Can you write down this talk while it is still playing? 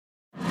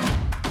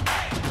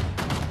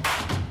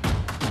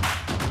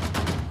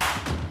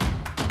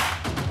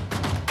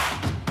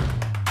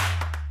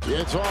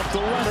It's off to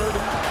Leonard,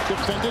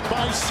 defended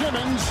by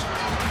Simmons.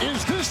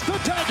 Is this the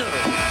dagger?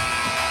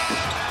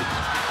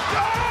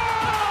 Oh!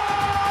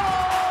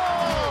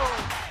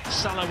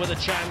 Salah with a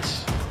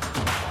chance.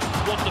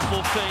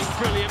 Wonderful thing,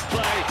 brilliant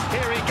play.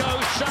 Here he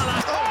goes, Salah.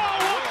 Oh,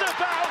 what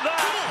about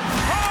that?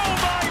 Oh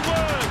my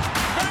word!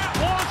 That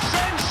was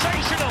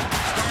sensational.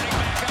 Starting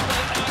back up with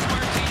it now,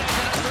 Martinez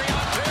in a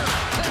 3-on-2.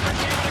 Never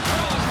gave it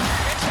across.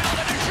 It's held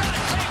in a shot.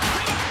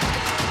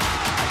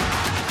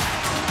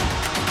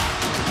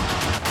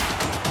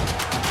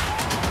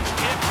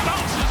 It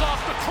bounces off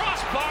the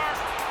crossbar,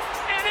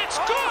 and it's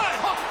good.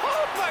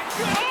 Oh my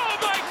god! Oh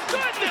my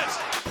goodness!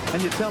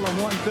 And you tell them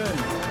one thing: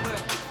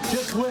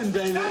 just win,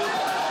 baby.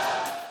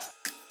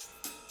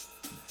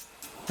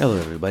 Hello,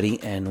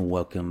 everybody, and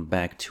welcome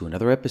back to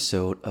another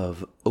episode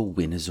of A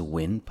Win is a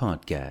Win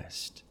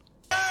podcast.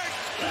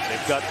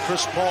 They've got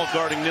Chris Paul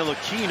guarding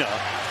Ntilikina.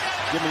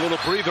 Give him a little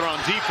breather on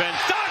defense.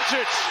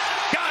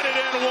 Doncic got it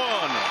and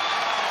one.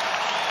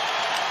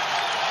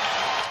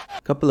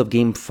 A couple of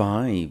Game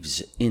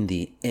 5s in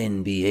the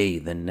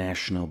NBA, the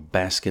National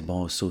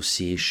Basketball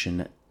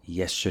Association,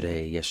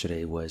 yesterday.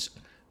 Yesterday was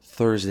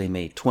Thursday,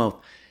 May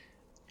 12th.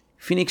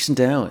 Phoenix and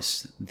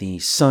Dallas, the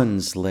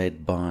Suns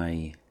led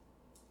by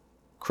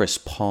Chris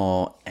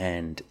Paul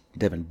and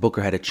Devin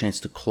Booker had a chance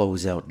to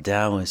close out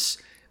Dallas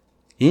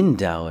in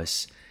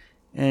Dallas,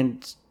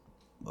 and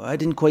I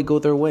didn't quite go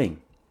their way.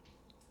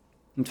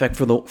 In fact,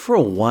 for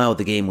a while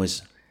the game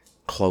was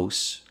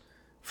close.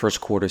 First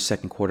quarter,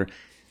 second quarter.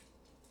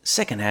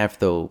 Second half,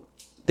 though,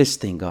 this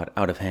thing got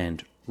out of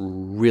hand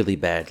really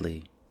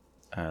badly.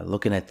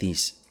 Looking at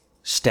these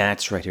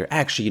stats right here.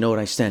 Actually, you know what?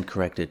 I stand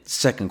corrected.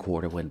 Second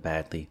quarter went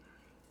badly.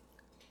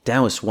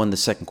 Dallas won the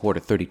second quarter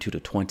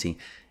 32-20.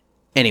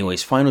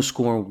 Anyways, final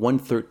score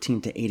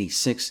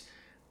 113-86.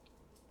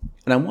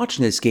 And I'm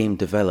watching this game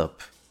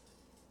develop.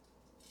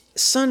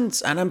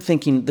 Suns, and I'm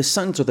thinking the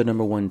Suns are the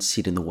number one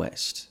seed in the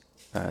West.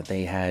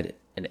 They had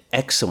an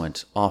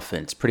excellent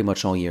offense pretty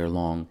much all year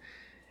long,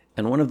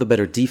 and one of the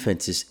better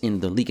defenses in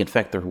the league. In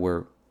fact, there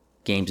were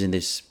games in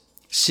this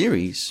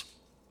series,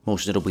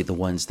 most notably the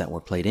ones that were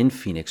played in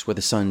Phoenix, where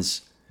the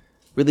Suns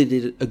really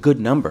did a good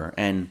number,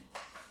 and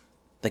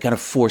they kind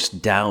of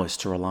forced Dallas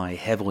to rely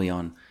heavily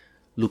on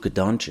Luka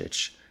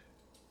Doncic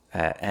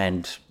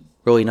and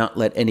really not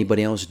let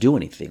anybody else do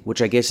anything,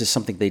 which I guess is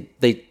something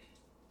they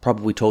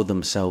probably told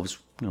themselves,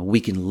 we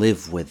can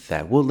live with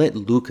that. We'll let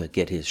Luka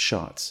get his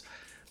shots,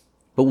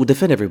 but we'll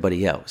defend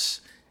everybody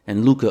else,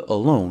 and Luka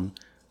alone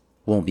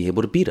won't be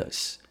able to beat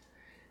us.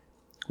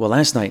 Well,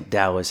 last night,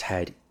 Dallas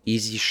had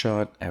easy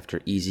shot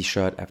after easy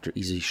shot after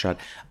easy shot.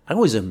 I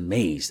was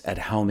amazed at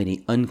how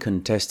many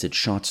uncontested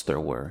shots there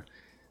were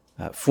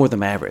for the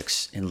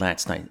Mavericks in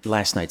last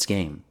night's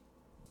game.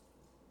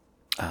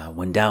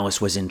 When Dallas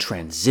was in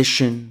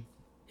transition,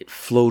 it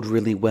flowed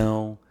really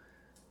well.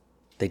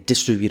 They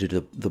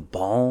distributed the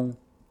ball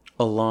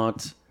a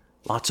lot.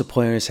 Lots of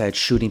players had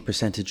shooting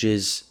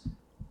percentages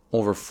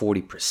over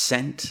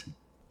 40%.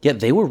 Yeah,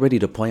 they were ready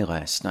to play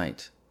last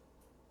night.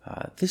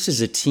 This is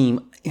a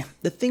team.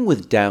 The thing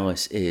with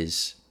Dallas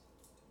is,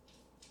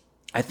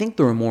 I think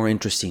they're a more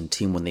interesting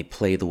team when they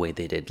play the way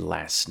they did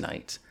last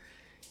night.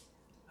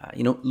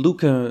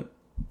 Luka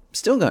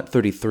still got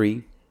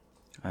 33.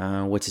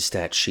 What's his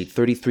stat sheet?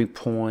 33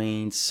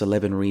 points,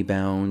 11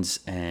 rebounds,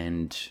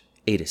 and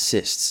 8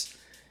 assists.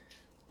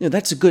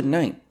 That's a good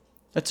night.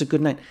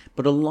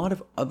 But a lot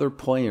of other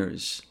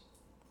players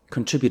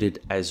contributed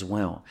as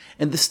well.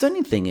 And the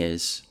stunning thing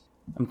is,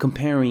 I'm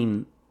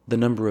comparing the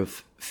number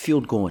of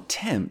field goal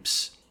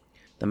attempts.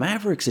 The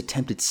Mavericks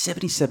attempted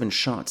 77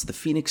 shots. The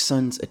Phoenix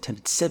Suns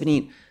attempted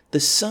 78. The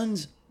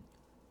Suns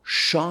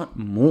shot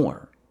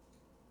more,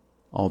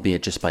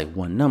 albeit just by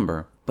one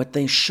number, but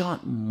they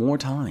shot more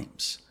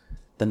times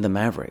than the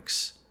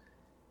Mavericks.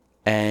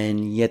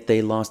 And yet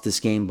they lost this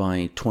game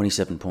by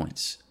 27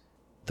 points.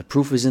 The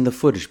proof is in the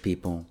footage,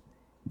 people.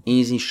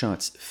 Easy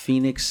shots.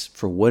 Phoenix,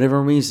 for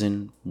whatever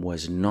reason,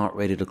 was not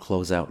ready to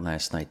close out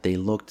last night. They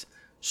looked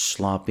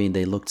sloppy.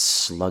 They looked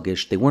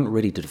sluggish. They weren't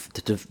ready to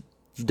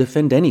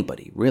defend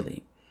anybody,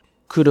 really.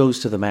 Kudos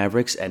to the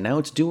Mavericks, and now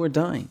it's do or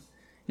die.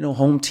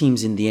 Home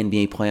teams in the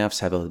NBA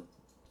playoffs have a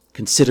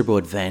considerable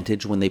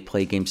advantage when they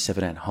play Game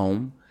 7 at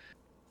home.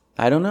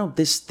 I don't know.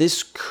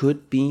 This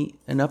could be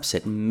an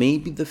upset.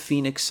 Maybe the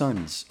Phoenix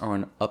Suns are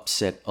on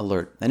upset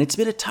alert. And it's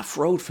been a tough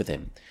road for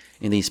them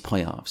in these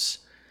playoffs.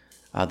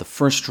 The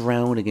first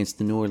round against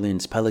the New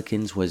Orleans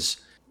Pelicans was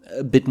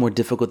a bit more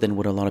difficult than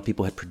what a lot of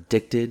people had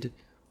predicted.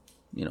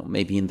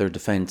 Maybe in their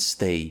defense,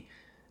 they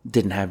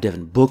didn't have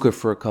Devin Booker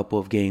for a couple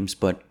of games,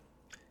 but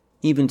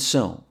even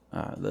so,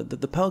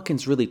 the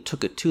Pelicans really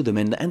took it to them,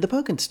 and the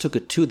Pelicans took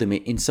it to them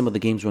in some of the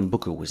games when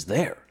Booker was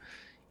there,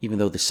 even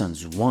though the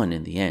Suns won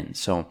in the end.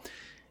 So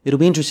it'll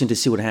be interesting to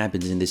see what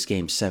happens in this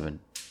Game 7.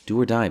 Do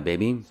or die,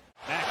 baby.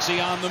 Maxey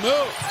on the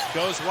move,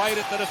 goes right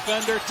at the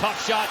defender,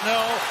 tough shot,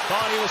 no,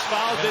 thought he was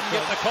fouled, didn't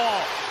get the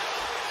call.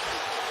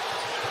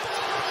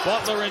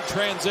 Butler in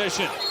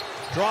transition,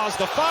 draws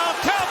the foul,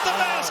 count the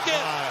basket,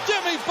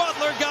 Jimmy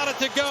Butler got it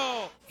to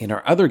go. In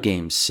our other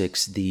Game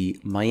 6, the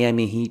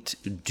Miami Heat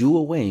do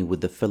away with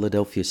the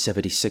Philadelphia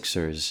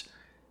 76ers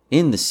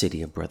in the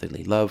city of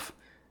brotherly love.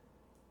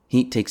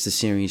 Heat takes the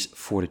series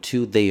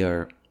 4-2. They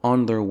are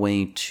on their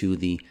way to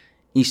the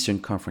Eastern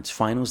Conference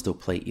Finals. They'll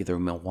play either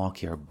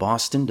Milwaukee or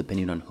Boston,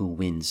 depending on who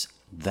wins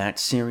that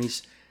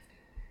series.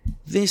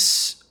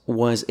 This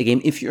was a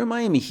game, if you're a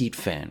Miami Heat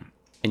fan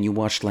and you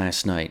watched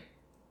last night,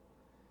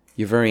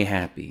 you're very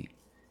happy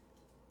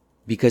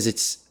because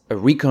it's a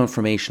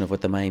reconfirmation of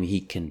what the Miami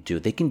Heat can do.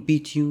 They can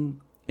beat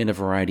you in a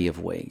variety of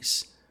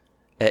ways.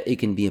 It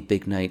can be a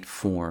big night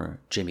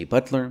for Jimmy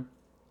Butler.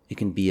 It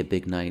can be a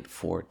big night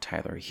for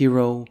Tyler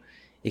Hero.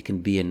 It can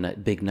be a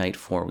big night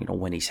for,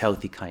 when he's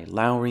healthy, Kyle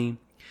Lowry.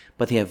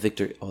 But they have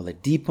Victor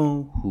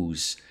Oladipo,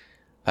 who's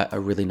a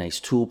really nice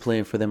tool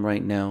player for them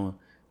right now.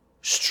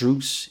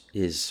 Strus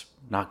is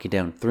knocking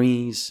down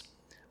threes.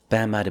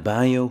 Bam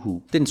Adebayo,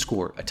 who didn't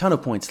score a ton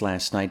of points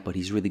last night, but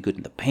he's really good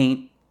in the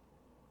paint.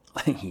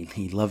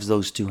 He loves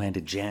those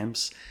two-handed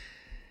jams.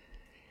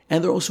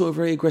 And they're also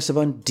very aggressive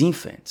on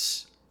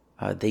defense.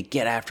 They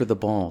get after the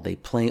ball. They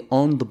play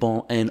on the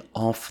ball and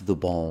off the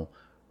ball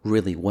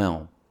really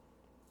well.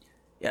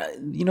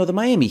 The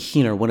Miami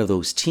Heat are one of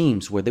those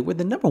teams where they were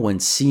the number one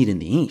seed in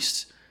the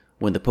East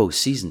when the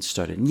postseason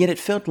started. And yet it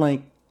felt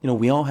like,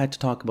 we all had to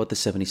talk about the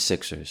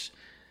 76ers.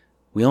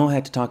 We all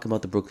had to talk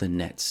about the Brooklyn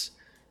Nets.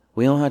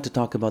 We all had to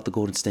talk about the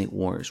Golden State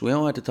Warriors. We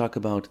all had to talk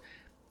about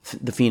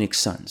the Phoenix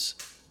Suns.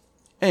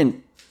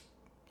 And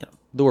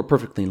there were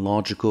perfectly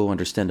logical,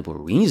 understandable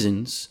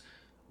reasons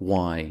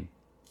why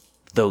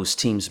those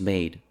teams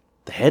made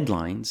the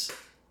headlines.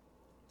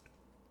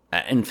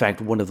 In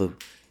fact, one of the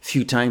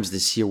few times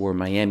this year where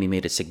Miami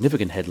made a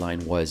significant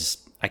headline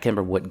was, I can't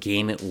remember what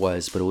game it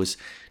was, but it was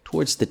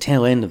towards the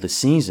tail end of the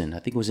season. I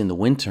think it was in the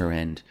winter,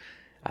 and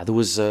there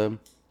was an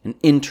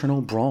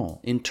internal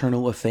brawl,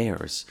 internal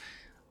affairs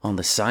on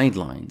the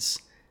sidelines.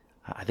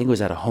 I think it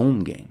was at a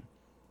home game.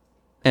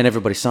 And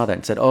everybody saw that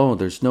and said, oh,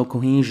 there's no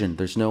cohesion,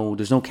 there's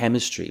no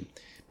chemistry,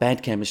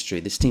 bad chemistry,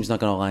 this team's not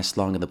going to last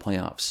long in the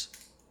playoffs.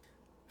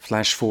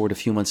 Flash forward a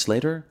few months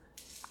later,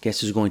 guess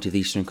who's going to the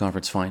Eastern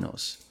Conference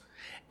Finals?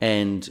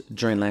 And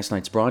during last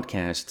night's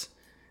broadcast,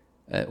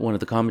 one of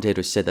the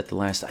commentators said that the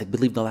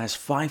last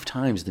 5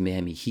 times the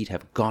Miami Heat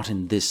have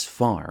gotten this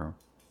far,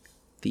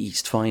 the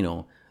East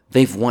Final,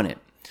 they've won it.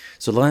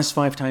 So the last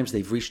 5 times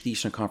they've reached the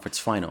Eastern Conference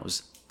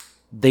Finals,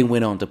 they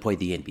went on to play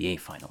the NBA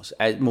Finals.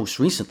 Most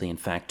recently, in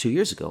fact, 2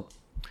 years ago,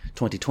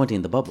 2020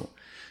 in the bubble.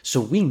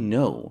 So we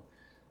know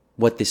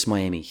what this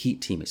Miami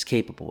Heat team is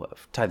capable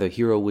of. Tyler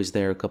Hero was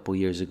there a couple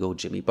years ago.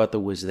 Jimmy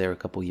Butler was there a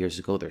couple years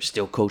ago. They're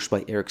still coached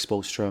by Eric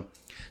Spoelstra.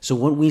 So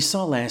what we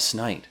saw last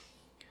night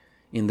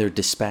in their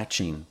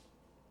dispatching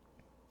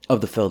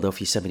of the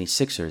Philadelphia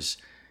 76ers,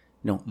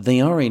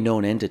 they are a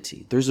known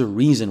entity. There's a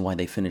reason why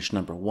they finished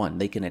number 1.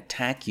 They can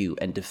attack you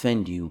and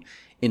defend you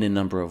in a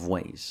number of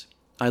ways.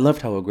 I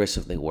loved how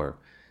aggressive they were.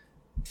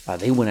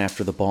 They went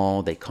after the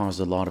ball. They caused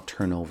a lot of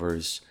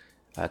turnovers.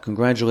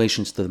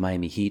 Congratulations to the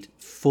Miami Heat.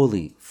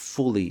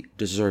 Fully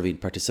deserving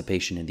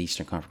participation in the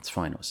Eastern Conference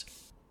Finals.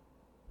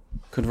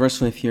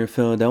 Conversely, if you're a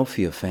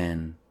Philadelphia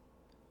fan,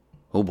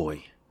 oh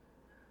boy.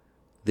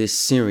 This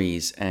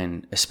series,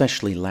 and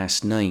especially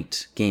last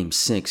night, Game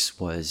 6,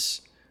 was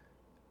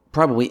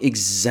probably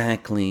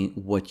exactly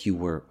what you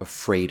were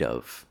afraid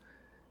of.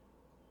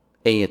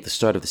 A, at the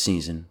start of the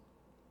season,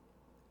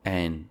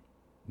 and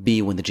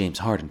B, when the James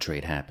Harden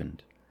trade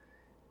happened.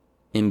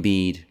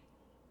 Embiid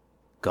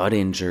got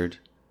injured,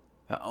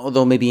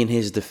 although maybe in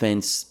his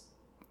defense,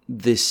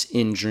 this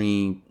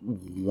injury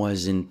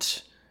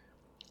wasn't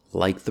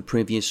like the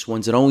previous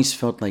ones. It always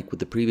felt like with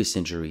the previous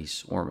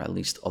injuries, or at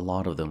least a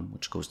lot of them,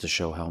 which goes to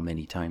show how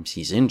many times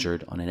he's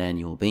injured on an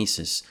annual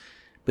basis,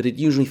 but it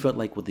usually felt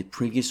like with the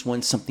previous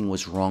ones, something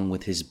was wrong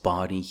with his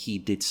body. He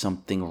did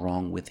something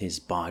wrong with his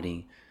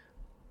body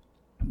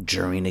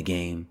during a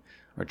game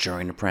or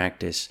during a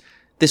practice.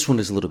 This one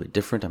is a little bit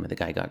different. I mean, the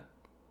guy got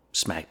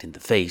smacked in the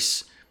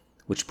face,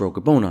 which broke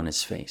a bone on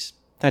his face.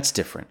 That's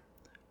different.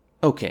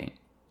 Okay.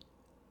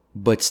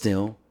 But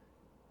still,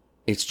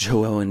 it's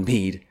Joel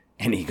Embiid,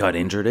 and he got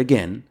injured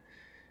again,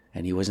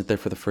 and he wasn't there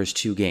for the first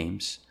 2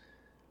 games.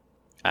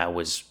 I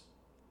was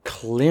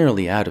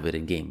clearly out of it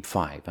in Game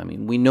 5. I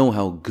mean, we know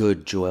how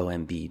good Joel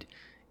Embiid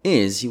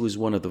is. He was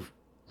one of the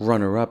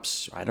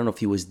runner-ups. I don't know if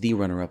he was the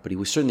runner-up, but he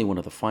was certainly one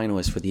of the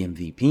finalists for the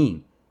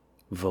MVP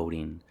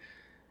voting.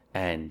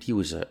 And he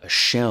was a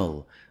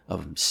shell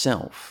of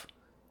himself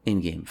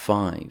in Game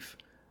 5,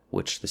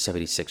 which the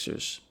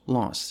 76ers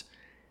lost.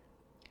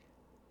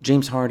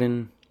 James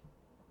Harden,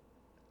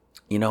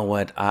 you know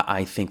what?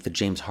 I think the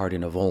James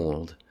Harden of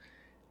old,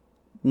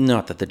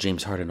 not that the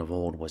James Harden of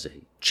old was a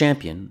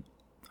champion.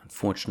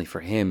 Unfortunately for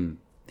him,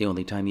 the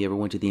only time he ever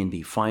went to the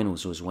NBA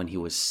Finals was when he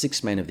was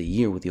 6th Man of the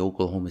Year with the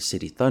Oklahoma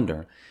City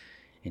Thunder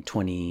in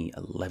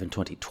 2011,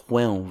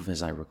 2012,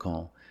 as I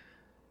recall.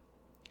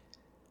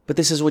 But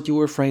this is what you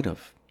were afraid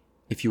of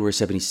if you were a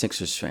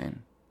 76ers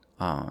fan.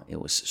 It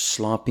was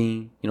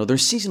sloppy. Their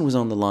season was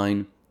on the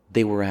line.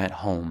 They were at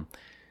home.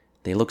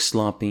 They looked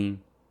sloppy.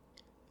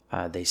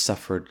 They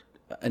suffered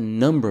a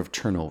number of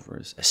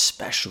turnovers,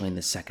 especially in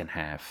the second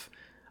half.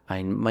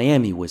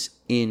 Miami was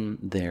in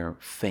their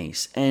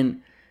face,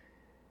 and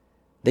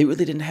they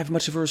really didn't have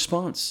much of a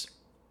response.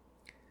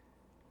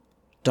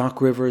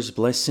 Doc Rivers,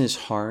 bless his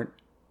heart,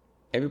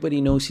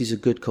 everybody knows he's a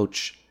good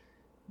coach,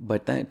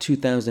 but that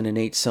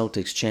 2008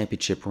 Celtics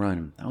championship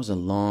run, that was a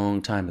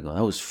long time ago.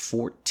 That was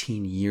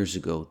 14 years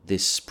ago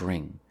this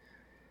spring.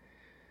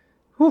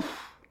 Whew.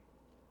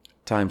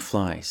 Time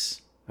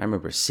flies. I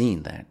remember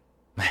seeing that.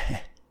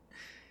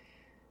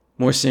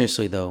 More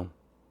seriously, though,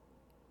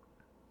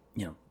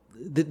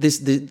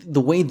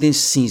 the way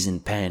this season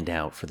panned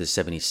out for the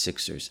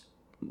 76ers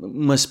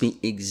must be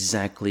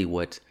exactly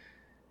what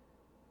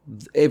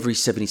every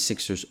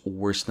 76ers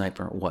worst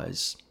nightmare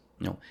was.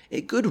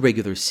 A good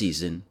regular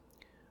season,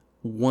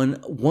 one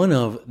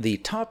of the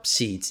top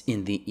seeds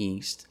in the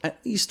East at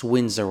least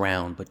wins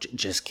around, but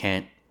just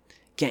can't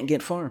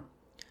get far.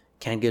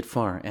 Can't get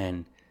far.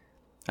 And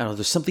I don't know,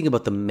 there's something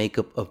about the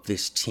makeup of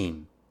this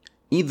team.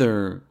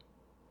 Either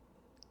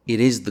it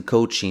is the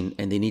coaching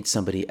and they need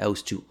somebody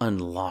else to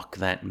unlock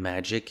that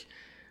magic,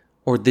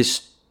 or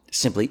this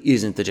simply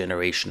isn't the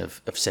generation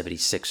of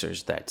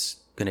 76ers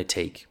that's going to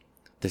take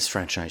this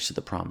franchise to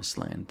the promised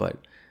land. But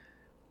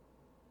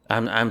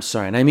I'm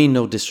sorry, and I mean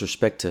no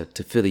disrespect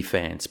to Philly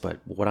fans, but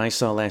what I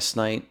saw last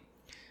night,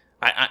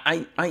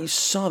 I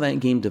saw that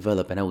game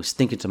develop, and I was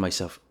thinking to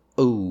myself,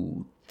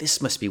 oh,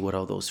 this must be what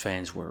all those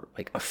fans were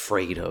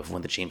afraid of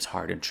when the James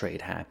Harden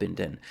trade happened,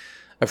 and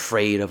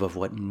afraid of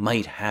what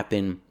might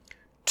happen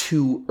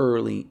too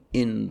early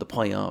in the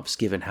playoffs,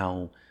 given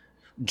how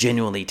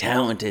genuinely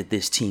talented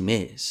this team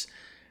is.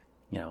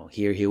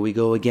 Here we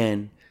go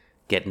again,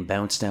 getting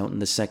bounced out in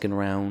the second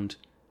round.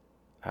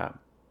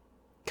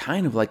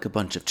 Kind of like a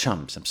bunch of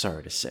chums, I'm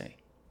sorry to say.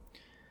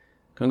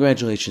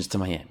 Congratulations to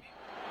Miami.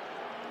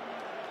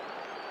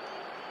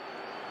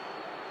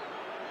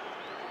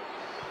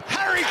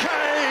 Harry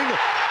Kane,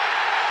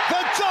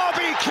 the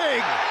Derby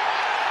King.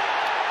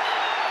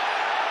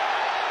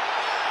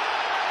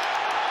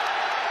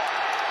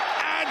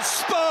 And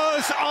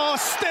Spurs are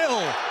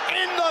still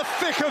in the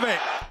thick of it.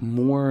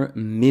 More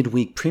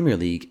midweek Premier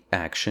League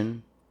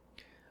action.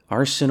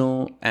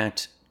 Arsenal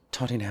at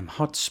Tottenham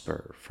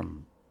Hotspur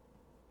from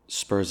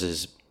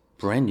Spurs'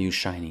 brand new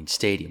shining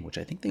stadium, which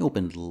I think they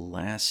opened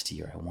last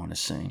year, I want to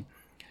say.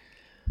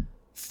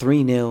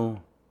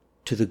 3-0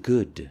 to the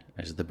good,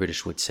 as the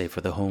British would say,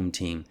 for the home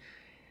team.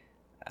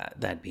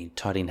 That being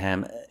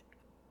Tottenham.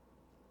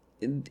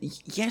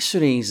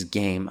 Yesterday's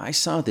game, I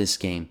saw this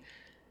game.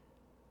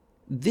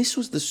 This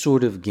was the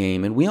sort of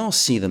game, and we all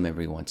see them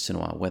every once in a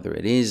while, whether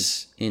it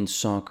is in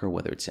soccer,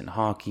 whether it's in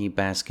hockey,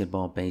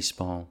 basketball,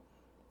 baseball.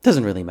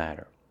 Doesn't really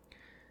matter.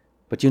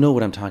 But you know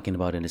what I'm talking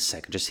about in a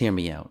second. Just hear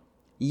me out.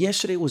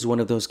 Yesterday was one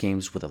of those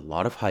games with a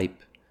lot of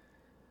hype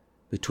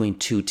between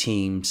two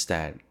teams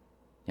that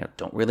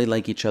don't really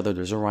like each other.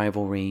 There's a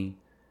rivalry.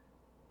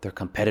 They're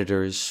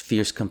competitors,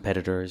 fierce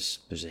competitors.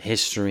 There's a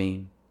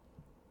history.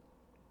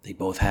 They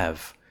both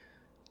have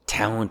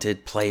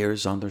talented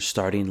players on their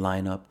starting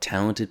lineup,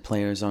 talented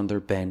players on their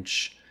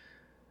bench.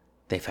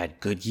 They've had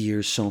good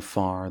years so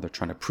far. They're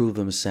trying to prove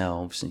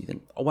themselves. And you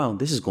think, oh, wow,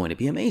 this is going to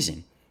be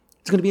amazing.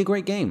 It's going to be a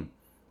great game.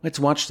 Let's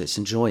watch this.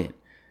 Enjoy it.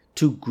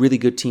 Two really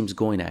good teams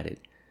going at it.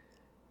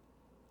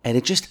 And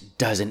it just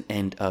doesn't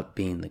end up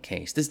being the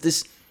case.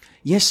 This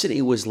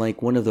yesterday was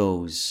like one of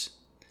those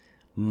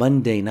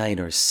Monday night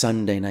or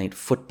Sunday night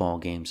football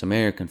games,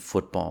 American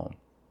football,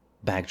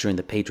 back during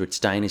the Patriots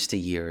dynasty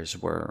years,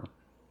 where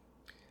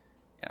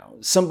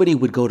somebody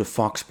would go to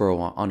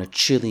Foxborough on a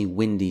chilly,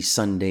 windy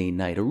Sunday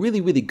night. A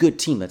really, really good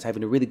team that's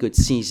having a really good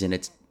season.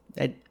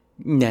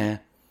 Nah.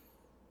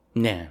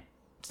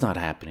 It's not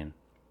happening.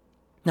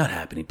 Not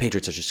happening.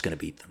 Patriots are just going to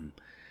beat them.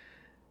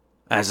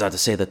 That's not to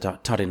say that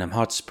Tottenham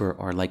Hotspur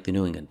are like the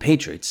New England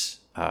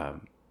Patriots.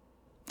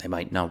 They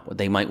might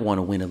want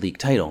to win a league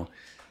title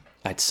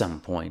at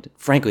some point.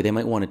 Frankly, they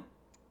might want to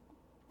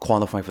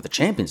qualify for the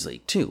Champions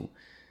League too.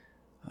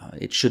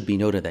 It should be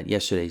noted that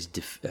yesterday's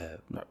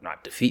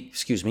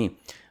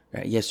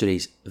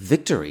yesterday's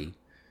victory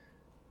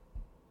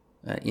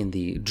in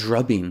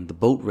the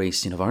boat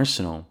racing of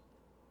Arsenal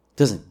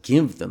doesn't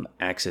give them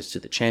access to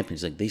the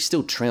Champions League. They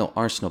still trail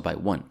Arsenal by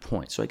 1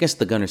 point. So I guess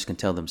the Gunners can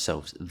tell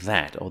themselves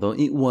that. Although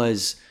it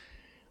was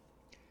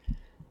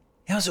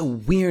a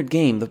weird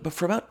game. But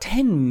for about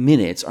 10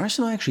 minutes,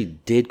 Arsenal actually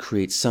did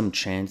create some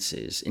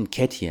chances.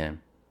 Nketiah,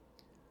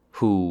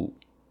 who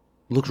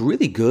looked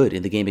really good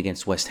in the game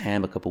against West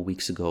Ham a couple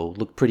weeks ago,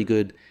 looked pretty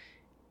good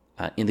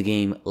in the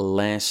game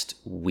last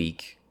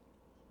week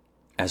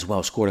as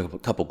well. Scored a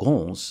couple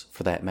goals,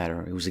 for that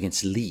matter. It was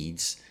against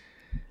Leeds.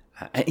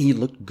 And he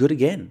looked good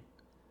again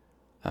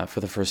for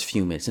the first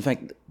few minutes. In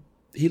fact,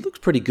 he looked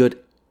pretty good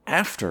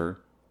after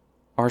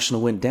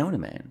Arsenal went down a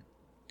man.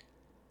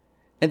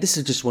 And this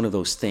is just one of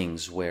those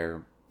things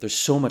where there's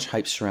so much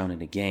hype surrounding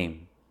the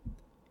game.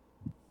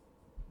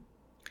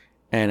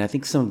 And I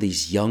think some of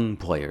these young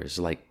players,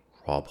 like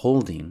Rob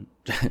Holding,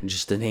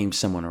 just to name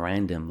someone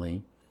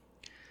randomly,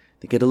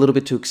 they get a little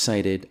bit too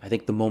excited. I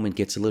think the moment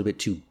gets a little bit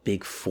too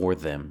big for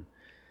them.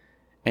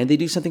 and they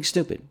do something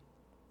stupid.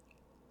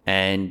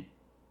 And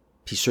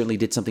he certainly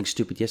did something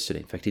stupid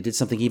yesterday. In fact, he did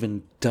something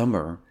even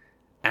dumber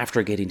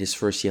after getting his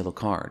first yellow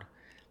card.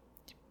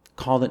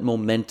 Call it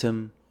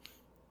momentum.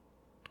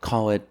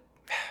 Call it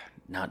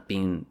not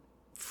being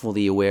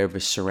fully aware of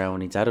his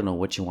surroundings. I don't know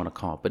what you want to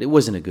call it, but it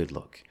wasn't a good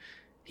look.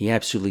 He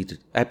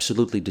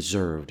absolutely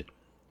deserved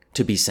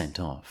to be sent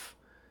off,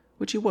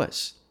 which he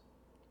was.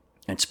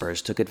 And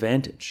Spurs took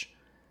advantage.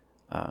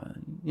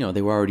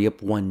 They were already up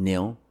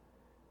 1-0.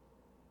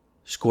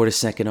 Scored a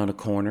second on a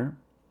corner.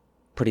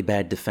 Pretty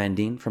bad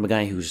defending from a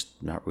guy who's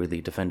not really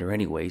a defender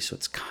anyway, so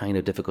it's kind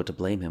of difficult to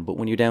blame him. But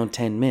when you're down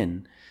 10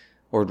 men,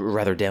 or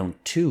rather down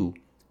to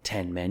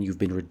 10 men, you've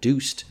been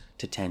reduced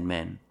to 10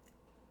 men.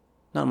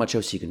 Not much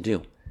else you can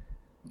do.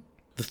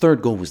 The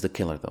third goal was the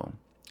killer, though.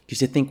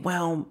 Because you think,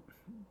 well,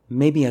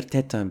 maybe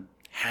Arteta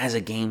has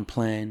a game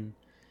plan.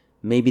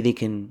 Maybe they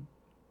can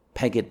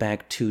peg it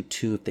back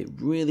 2-2 if they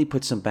really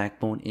put some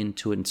backbone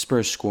into it. And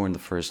Spurs score in the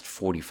first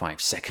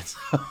 45 seconds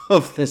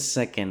of the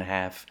second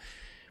half.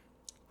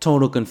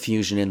 Total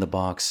confusion in the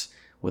box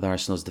with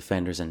Arsenal's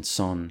defenders, and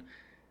Son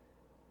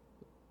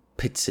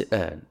tucks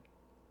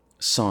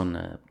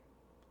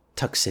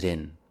it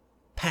in,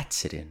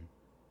 pats it in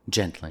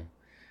gently.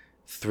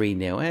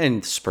 3-0,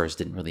 and Spurs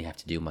didn't really have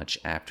to do much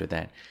after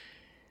that.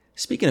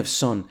 Speaking of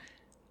Son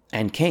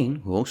and Kane,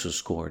 who also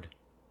scored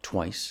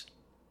twice,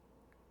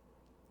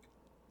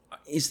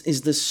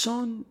 is the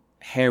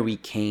Son-Harry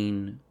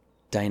Kane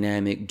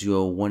dynamic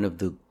duo one of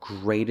the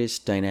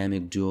greatest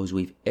dynamic duos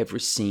we've ever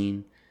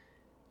seen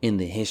in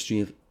the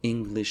history of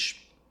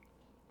English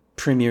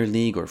Premier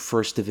League or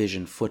First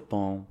Division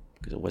football?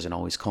 Because it wasn't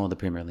always called the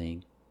Premier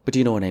League. But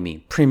you know what I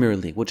mean. Premier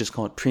League. We'll just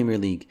call it Premier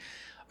League.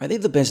 Are they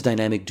the best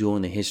dynamic duo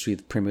in the history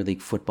of Premier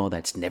League football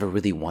that's never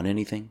really won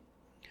anything?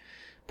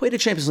 Played a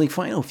Champions League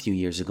final a few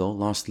years ago.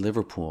 Lost to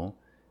Liverpool.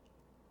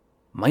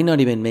 Might not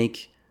even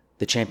make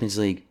the Champions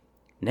League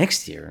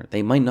next year.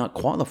 They might not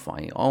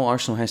qualify. All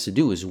Arsenal has to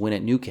do is win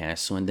at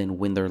Newcastle and then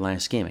win their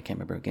last game. I can't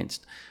remember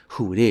against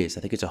who it is.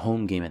 I think it's a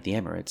home game at the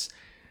Emirates.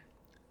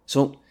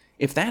 So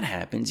if that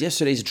happens,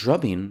 yesterday's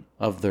drubbing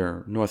of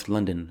their North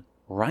London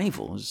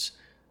rivals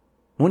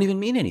won't even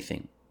mean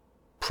anything.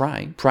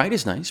 Pride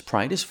is nice.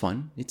 Pride is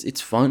fun.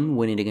 It's fun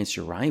winning against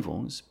your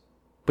rivals,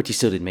 but you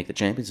still didn't make the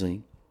Champions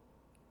League.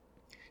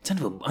 It's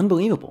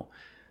unbelievable.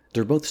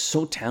 They're both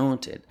so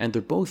talented, and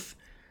they're both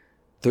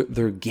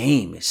their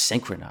game is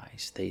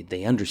synchronized.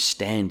 They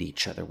understand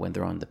each other when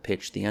they're on the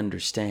pitch. They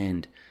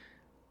understand.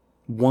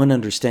 One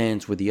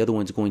understands where the other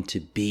one's going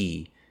to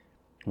be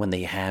when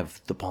they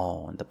have the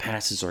ball, and the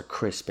passes are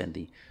crisp, and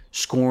the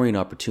scoring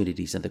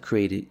opportunities and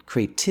the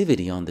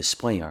creativity on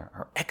display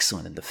are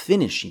excellent, and the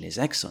finishing is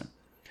excellent.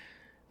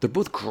 They're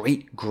both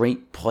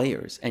great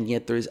players, and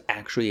yet there is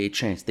actually a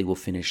chance they will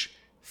finish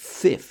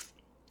 5th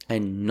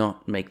and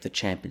not make the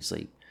Champions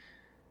League.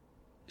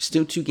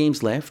 Still 2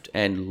 games left,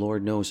 and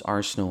Lord knows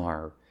Arsenal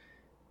are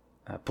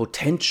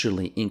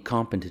potentially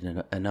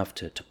incompetent enough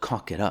to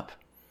cock it up,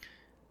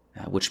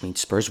 which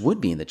means Spurs would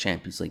be in the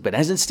Champions League. But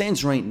as it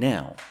stands right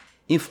now,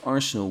 if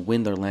Arsenal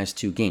win their last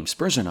 2 games,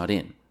 Spurs are not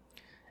in.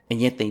 And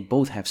yet they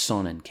both have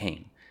Son and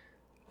Kane.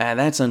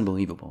 That's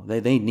unbelievable.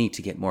 They need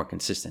to get more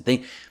consistent.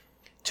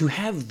 To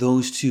have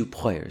those 2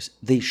 players,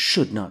 they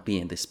should not be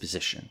in this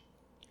position.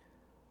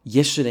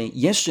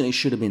 Yesterday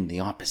should have been the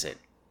opposite.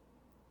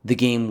 The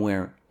game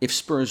where if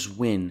Spurs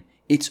win,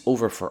 it's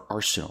over for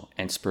Arsenal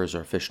and Spurs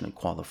are officially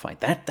qualified.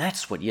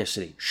 That's what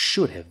yesterday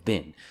should have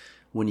been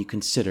when you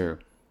consider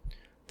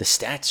the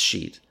stats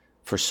sheet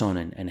for Son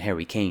and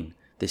Harry Kane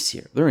this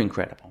year. They're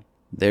incredible.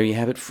 There you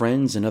have it,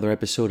 friends. Another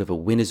episode of A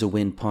Win is a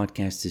Win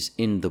podcast is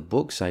in the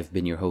books. I've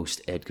been your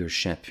host, Edgar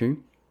Chaput.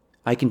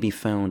 I can be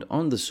found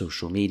on the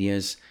social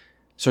medias.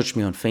 Search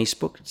me on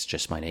Facebook. It's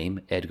just my name,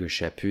 Edgar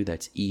Chaput.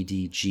 That's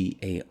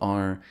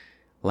Edgar.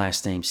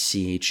 Last name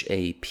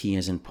Chap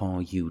as in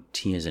Paul,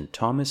 Ut as in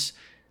Thomas.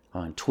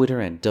 On Twitter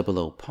at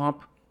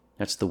 @00pop.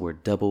 That's the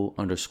word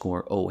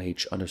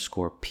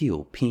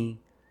double_OH_POP.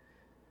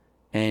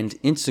 And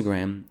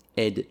Instagram,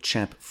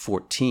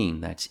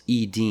 edchap14. That's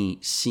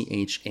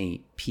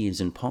EDCHAP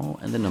as in Paul,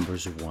 and the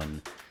number's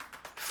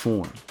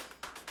 14.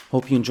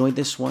 Hope you enjoyed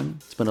this one.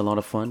 It's been a lot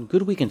of fun.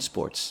 Good week in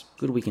sports.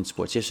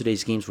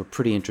 Yesterday's games were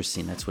pretty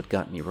interesting. That's what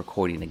got me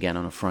recording again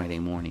on a Friday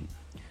morning.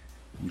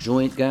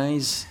 Enjoy it,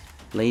 guys,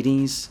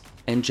 ladies,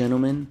 and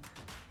gentlemen.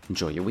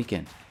 Enjoy your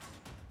weekend.